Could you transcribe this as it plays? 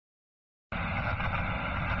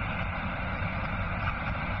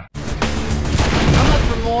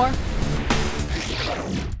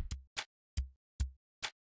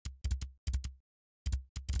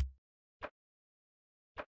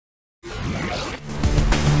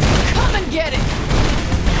Get it!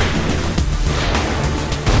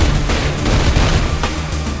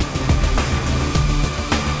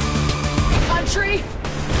 Country!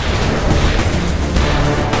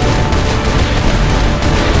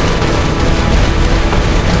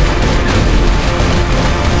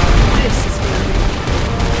 This is for me.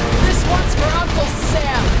 This one's for Uncle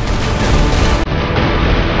Sam.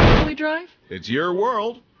 Can we drive? It's your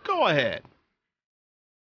world. Go ahead.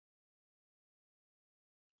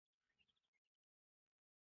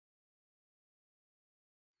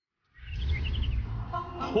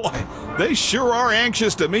 Boy, they sure are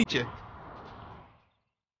anxious to meet you.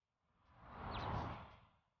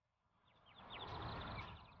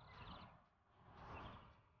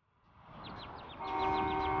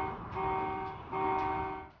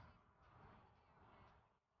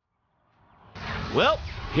 Well,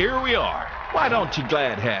 here we are. Why don't you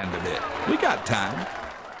glad hand a bit? We got time.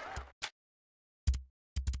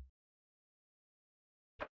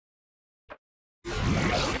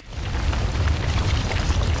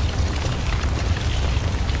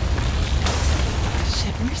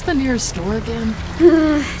 Where's the nearest store again?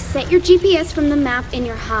 Set your GPS from the map in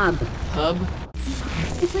your hub. Hub?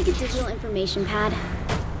 It's like a digital information pad.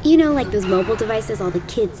 You know, like those mobile devices all the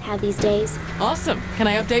kids have these days? Awesome. Can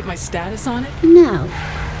I update my status on it? No.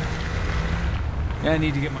 I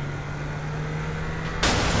need to get my...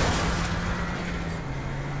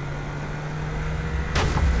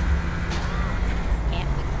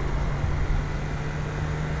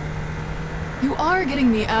 You are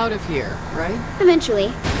getting me out of here, right?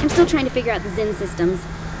 Eventually. I'm still trying to figure out the Zen systems.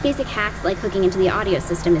 Basic hacks like hooking into the audio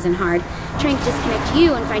system isn't hard. Trying to disconnect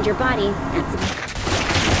you and find your body, that's...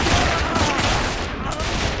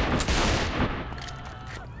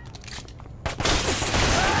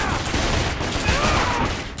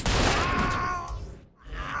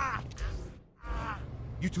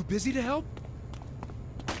 You too busy to help?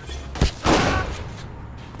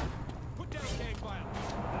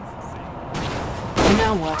 And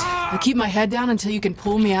now what? I keep my head down until you can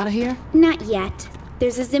pull me out of here? Not yet.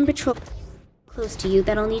 There's a Zen patrol close to you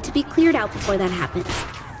that'll need to be cleared out before that happens.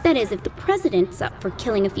 That is, if the president's up for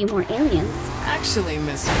killing a few more aliens. Actually,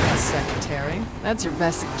 Miss Press Secretary, that's your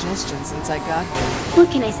best suggestion since I got here. What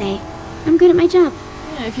can I say? I'm good at my job.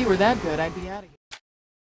 Yeah, if you were that good, I'd be out of here.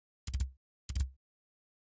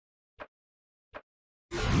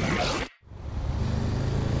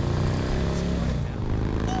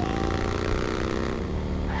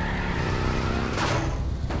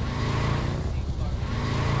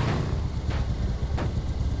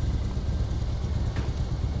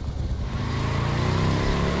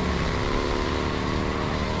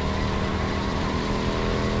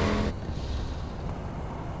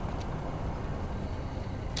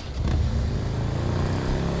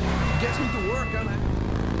 Gets me to work, huh?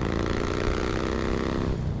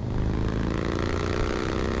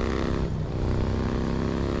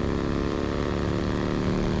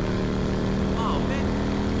 Oh, man.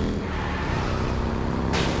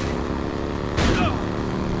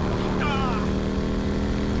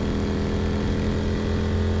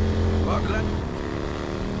 Buckler.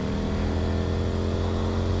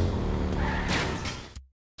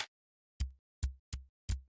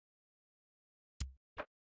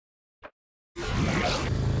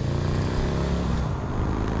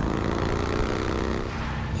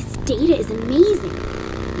 This data is amazing.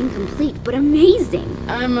 Incomplete, but amazing.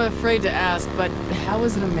 I'm afraid to ask, but how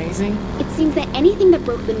is it amazing? It seems that anything that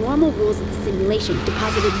broke the normal rules of the simulation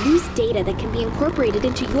deposited loose data that can be incorporated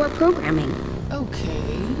into your programming.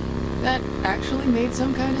 Okay, that actually made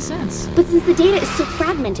some kind of sense. But since the data is so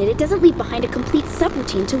fragmented, it doesn't leave behind a complete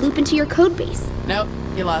subroutine to loop into your codebase. Nope,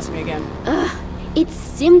 you lost me again. Ugh, it's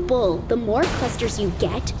simple. The more clusters you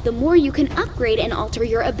get, the more you can upgrade and alter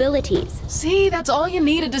your abilities. See, that's all you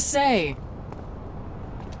needed to say.